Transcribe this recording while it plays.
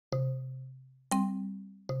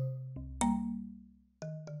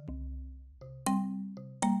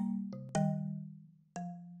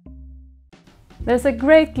There's a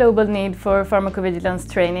great global need for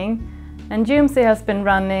pharmacovigilance training, and GMC has been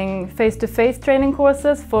running face-to-face training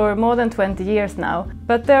courses for more than 20 years now.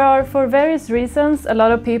 But there are, for various reasons, a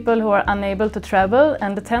lot of people who are unable to travel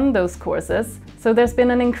and attend those courses. So there's been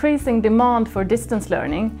an increasing demand for distance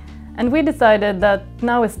learning, and we decided that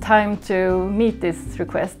now is time to meet this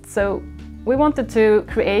request. So we wanted to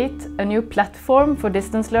create a new platform for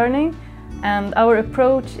distance learning, and our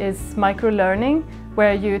approach is micro-learning,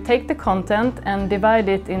 where you take the content and divide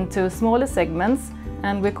it into smaller segments,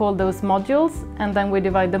 and we call those modules, and then we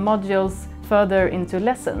divide the modules further into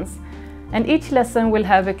lessons. And each lesson will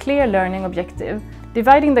have a clear learning objective.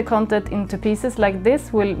 Dividing the content into pieces like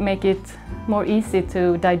this will make it more easy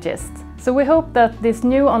to digest. So we hope that this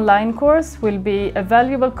new online course will be a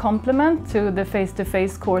valuable complement to the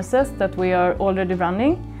face-to-face courses that we are already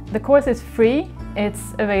running. The course is free,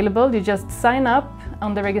 it's available, you just sign up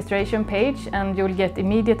on the registration page and you'll get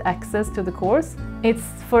immediate access to the course. It's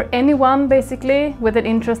for anyone basically with an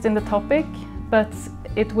interest in the topic, but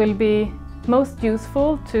it will be most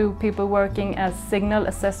useful to people working as signal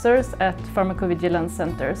assessors at pharmacovigilance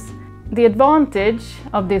centers. The advantage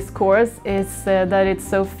of this course is that it's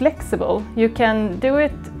so flexible. You can do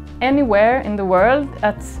it anywhere in the world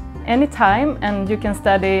at any time, and you can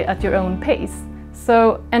study at your own pace.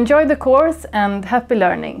 So enjoy the course and happy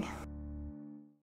learning!